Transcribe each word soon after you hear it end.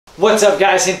What's up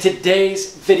guys? In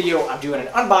today's video I'm doing an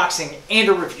unboxing and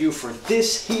a review for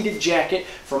this heated jacket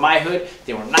from IHood.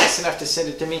 They were nice enough to send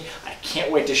it to me. I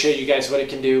can't wait to show you guys what it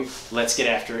can do. Let's get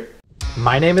after it.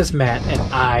 My name is Matt and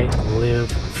I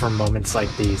live for moments like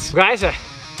these. Guys, I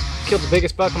killed the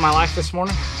biggest buck of my life this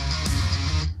morning.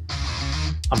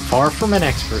 I'm far from an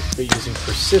expert, but using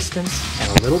persistence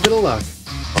and a little bit of luck,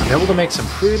 I'm able to make some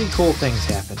pretty cool things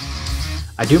happen.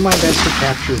 I do my best to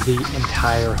capture the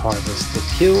entire harvest, the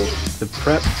kill, the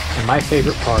prep, and my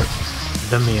favorite part,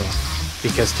 the meal.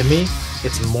 Because to me,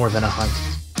 it's more than a hunt.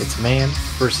 It's man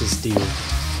versus deer.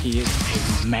 He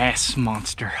is a mass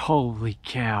monster. Holy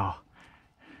cow.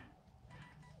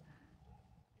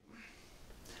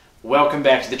 Welcome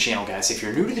back to the channel, guys. If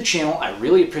you're new to the channel, I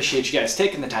really appreciate you guys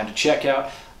taking the time to check out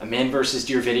a man versus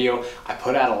deer video. I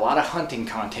put out a lot of hunting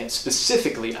content.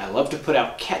 Specifically, I love to put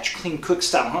out catch, clean, cook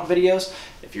style hunt videos.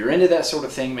 If you're into that sort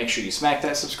of thing, make sure you smack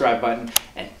that subscribe button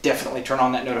and definitely turn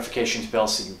on that notifications bell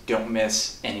so you don't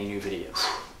miss any new videos.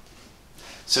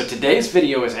 So today's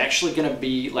video is actually going to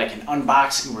be like an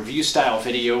unboxing review style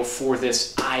video for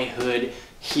this IHood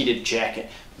heated jacket.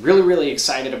 Really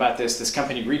excited about this. This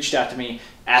company reached out to me,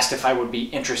 asked if I would be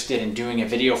interested in doing a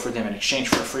video for them in exchange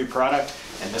for a free product,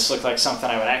 and this looked like something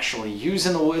I would actually use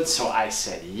in the woods, so I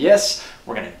said yes.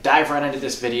 We're going to dive right into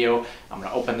this video. I'm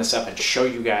going to open this up and show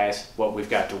you guys what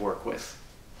we've got to work with.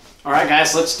 Alright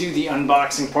guys, let's do the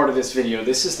unboxing part of this video.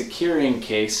 This is the carrying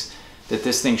case that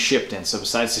this thing shipped in. So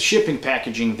besides the shipping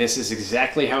packaging, this is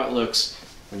exactly how it looks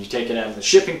when you take it out of the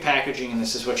shipping packaging, and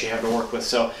this is what you have to work with.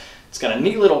 So it's got a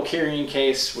neat little carrying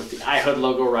case with the IHood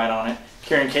logo right on it.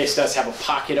 Carrying case does have a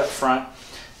pocket up front,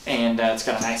 and it's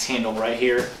got a nice handle right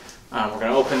here. We're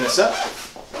going to open this up,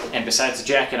 and besides the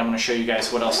jacket, I'm going to show you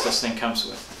guys what else this thing comes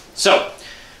with. So,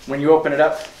 when you open it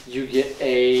up, you get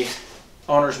a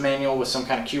owner's manual with some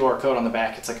kind of QR code on the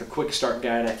back. It's like a quick start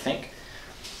guide, I think.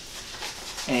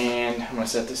 And I'm going to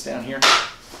set this down here.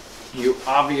 You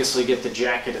obviously get the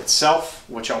jacket itself,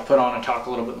 which I'll put on and talk a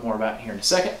little bit more about here in a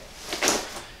second.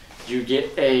 You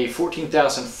get a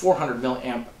 14,400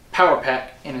 milliamp power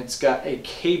pack, and it's got a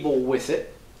cable with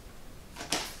it.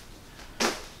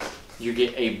 You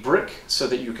get a brick so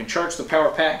that you can charge the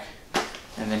power pack,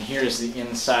 and then here's the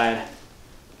inside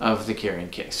of the carrying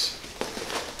case.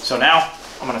 So now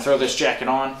I'm going to throw this jacket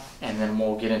on, and then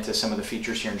we'll get into some of the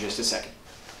features here in just a second.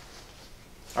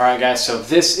 Alright guys, so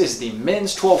this is the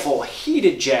men's 12-volt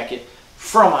heated jacket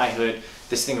from IHood.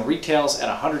 This thing retails at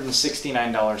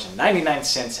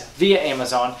 $169.99 via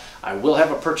Amazon. I will have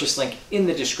a purchase link in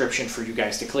the description for you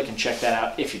guys to click and check that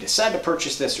out. If you decide to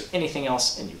purchase this or anything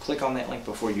else and you click on that link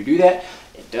before you do that,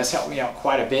 it does help me out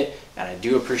quite a bit, and I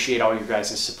do appreciate all your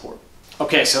guys' support.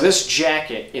 Okay, so this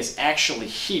jacket is actually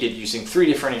heated using three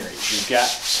different areas. You've got a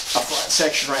front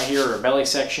section right here, or a belly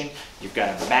section. You've got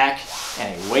a back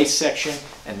and a waist section,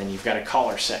 and then you've got a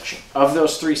collar section. Of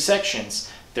those three sections,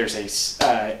 there's a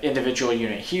individual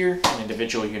unit here, an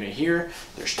individual unit here.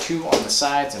 There's two on the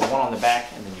sides and one on the back,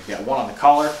 and then you've got one on the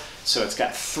collar. So it's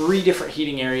got three different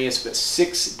heating areas, but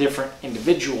 6 different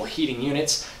individual heating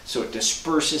units. So it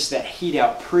disperses that heat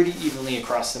out pretty evenly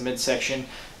across the midsection,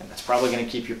 and that's probably going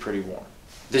to keep you pretty warm.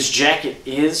 This jacket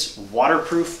is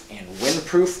waterproof and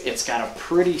windproof. It's got a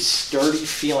pretty sturdy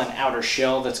feeling outer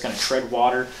shell that's going to tread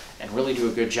water and really do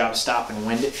a good job stopping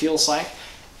wind, it feels like.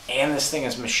 And this thing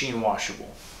is machine washable,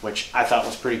 which I thought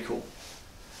was pretty cool.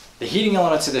 The heating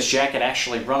elements of this jacket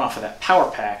actually run off of that power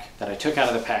pack that I took out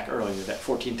of the pack earlier, that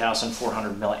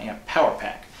 14,400 milliamp power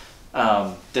pack.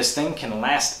 This thing can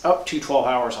last up to 12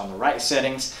 hours on the right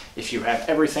settings. If you have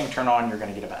everything turned on, you're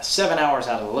going to get about 7 hours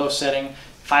out of the low setting,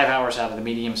 5 hours out of the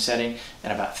medium setting,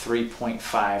 and about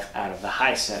 3.5 out of the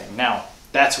high setting. Now,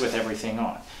 that's with everything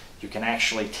on. You can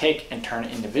actually take and turn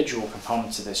individual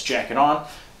components of this jacket on,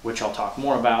 which I'll talk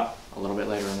more about a little bit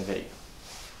later in the video.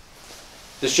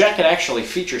 This jacket actually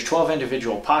features 12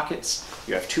 individual pockets.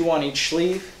 You have 2 on each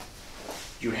sleeve,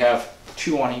 you have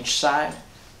 2 on each side,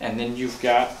 and then you've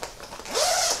got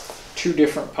 2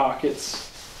 different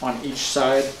pockets on each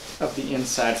side of the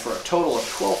inside for a total of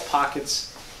 12 pockets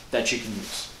that you can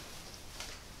use.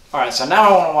 Alright, so now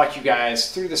I want to walk you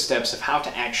guys through the steps of how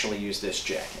to actually use this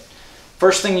jacket.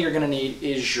 First thing you're going to need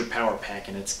is your power pack,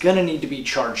 and it's going to need to be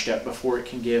charged up before it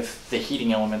can give the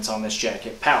heating elements on this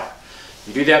jacket power.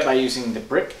 You do that by using the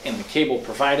brick and the cable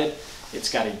provided. It's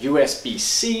got a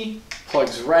USB-C,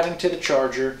 plugs right into the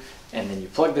charger, and then you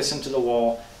plug this into the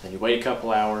wall, then you wait a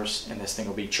couple hours, and this thing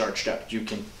will be charged up. You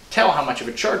can tell how much of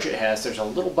a charge it has. There's a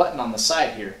little button on the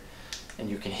side here, and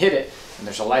you can hit it, and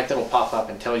there's a light that will pop up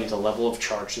and tell you the level of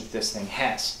charge that this thing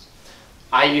has.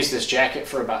 I used this jacket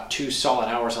for about 2 solid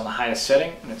hours on the highest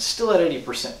setting, and it's still at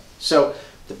 80%. So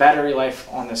the battery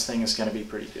life on this thing is going to be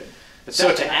pretty good. But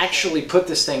so to actually put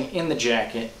this thing in the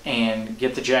jacket and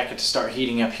get the jacket to start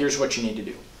heating up, here's what you need to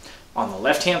do. On the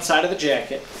left-hand side of the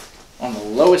jacket, on the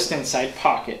lowest inside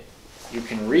pocket, you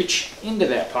can reach into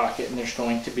that pocket and there's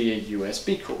going to be a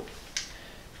USB cord.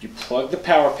 You plug the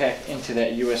power pack into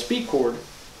that USB cord,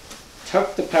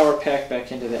 tuck the power pack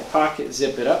back into that pocket,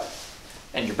 zip it up,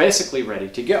 and you're basically ready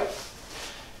to go.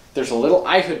 There's a little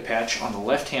IHood patch on the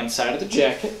left-hand side of the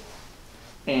jacket,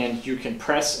 and you can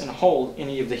press and hold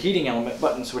any of the heating element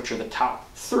buttons, which are the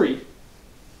top 3,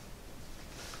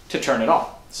 to turn it on.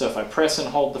 So if I press and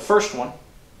hold the first one,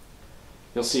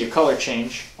 you'll see a color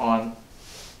change on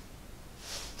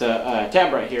the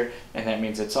tab right here, and that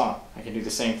means it's on. I can do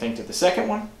the same thing to the second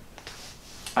one.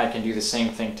 I can do the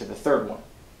same thing to the third one.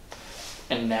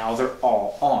 And now they're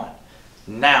all on.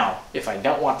 Now, if I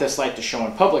don't want this light to show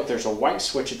in public, there's a white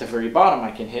switch at the very bottom I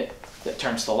can hit that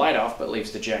turns the light off but leaves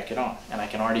the jacket on. And I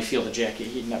can already feel the jacket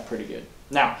heating up pretty good.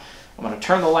 Now, I'm going to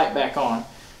turn the light back on.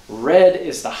 Red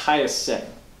is the highest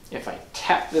setting. If I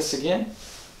tap this again,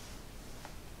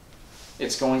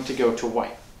 it's going to go to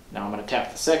white. Now I'm going to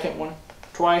tap the second one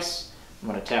twice. I'm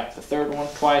going to tap the third one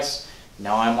twice.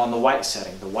 Now I'm on the white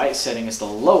setting. The white setting is the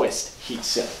lowest heat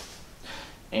setting.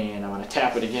 And I'm going to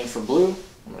tap it again for blue.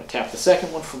 I'm going to tap the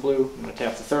second one for blue. I'm going to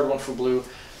tap the third one for blue.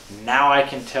 Now I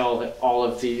can tell that all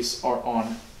of these are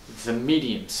on the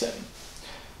medium setting.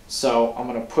 So I'm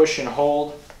going to push and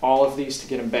hold all of these to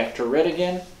get them back to red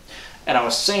again. And I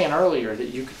was saying earlier that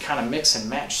you could kind of mix and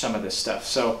match some of this stuff.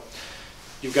 So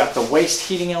you've got the waist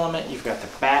heating element, you've got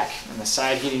the back and the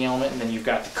side heating element, and then you've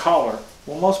got the collar.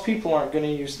 Well, most people aren't going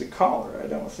to use the collar, I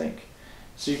don't think.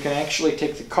 So you can actually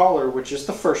take the collar, which is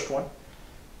the first one,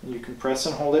 and you can press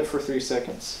and hold it for 3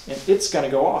 seconds, and it's going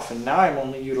to go off. And now I'm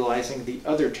only utilizing the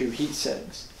other 2 heat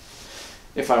settings.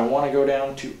 If I want to go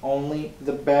down to only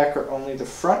the back or only the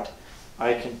front,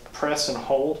 I can press and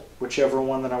hold whichever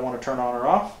one that I want to turn on or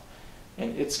off,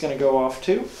 and it's going to go off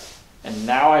too. And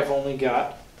now I've only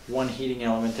got 1 heating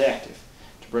element active.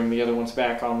 To bring the other ones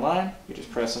back online, you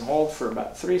just press and hold for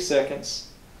about 3 seconds,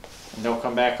 and they'll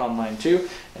come back online too.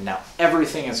 And now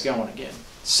everything is going again.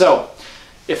 So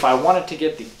if I wanted to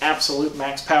get the absolute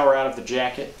max power out of the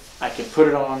jacket, I could put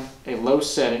it on a low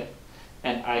setting,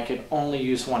 and I could only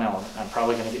use 1 element. I'm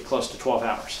probably going to get close to 12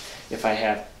 hours. If I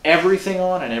have everything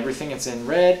on and everything is in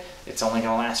red, it's only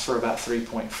going to last for about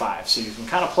 3.5. So you can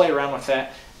kind of play around with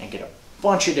that and get a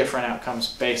bunch of different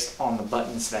outcomes based on the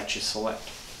buttons that you select.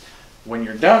 When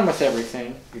you're done with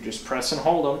everything, you just press and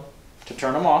hold them to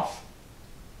turn them off.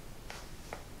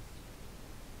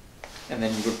 And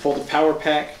then you would pull the power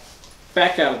pack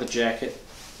back out of the jacket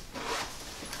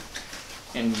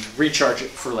and recharge it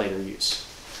for later use.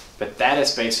 But that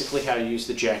is basically how you use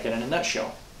the jacket in a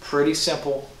nutshell. Pretty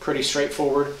simple, pretty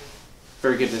straightforward,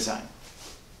 very good design.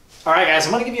 Alright guys,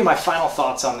 I'm going to give you my final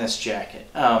thoughts on this jacket.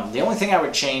 The only thing I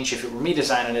would change if it were me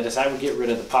designing it is I would get rid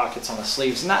of the pockets on the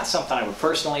sleeves. Not something I would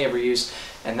personally ever use,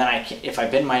 and then if I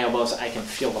bend my elbows, I can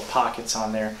feel the pockets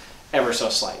on there ever so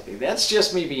slightly. That's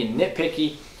just me being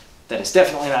nitpicky. That is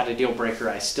definitely not a deal breaker.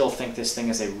 I still think this thing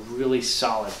is a really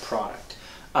solid product.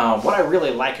 What I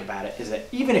really like about it is that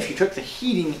even if you took the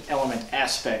heating element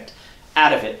aspect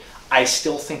out of it, I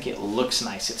still think it looks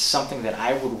nice. It's something that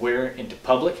I would wear into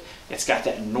public. It's got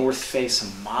that North Face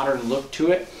modern look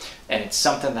to it, and it's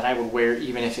something that I would wear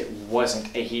even if it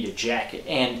wasn't a heated jacket.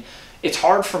 And it's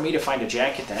hard for me to find a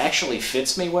jacket that actually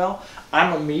fits me well.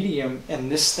 I'm a medium, and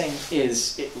this thing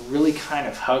it really kind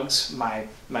of hugs my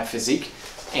physique,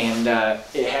 and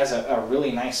it has a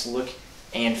really nice look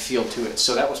and feel to it.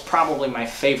 So that was probably my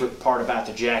favorite part about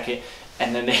the jacket,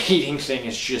 and then the heating thing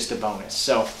is just a bonus.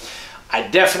 So I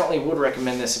definitely would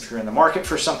recommend this if you're in the market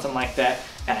for something like that,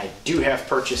 and I do have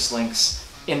purchase links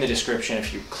in the description.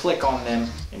 If you click on them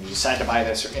and you decide to buy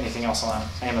this or anything else on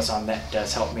Amazon, that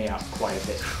does help me out quite a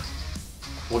bit.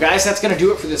 Well guys, that's going to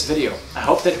do it for this video. I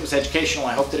hope that it was educational,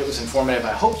 I hope that it was informative,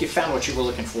 I hope you found what you were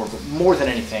looking for, but more than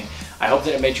anything, I hope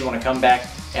that it made you want to come back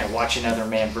and watch another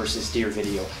man versus deer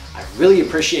video. I really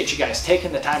appreciate you guys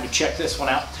taking the time to check this one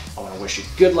out. I want to wish you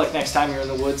good luck next time you're in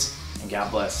the woods, and God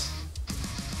bless.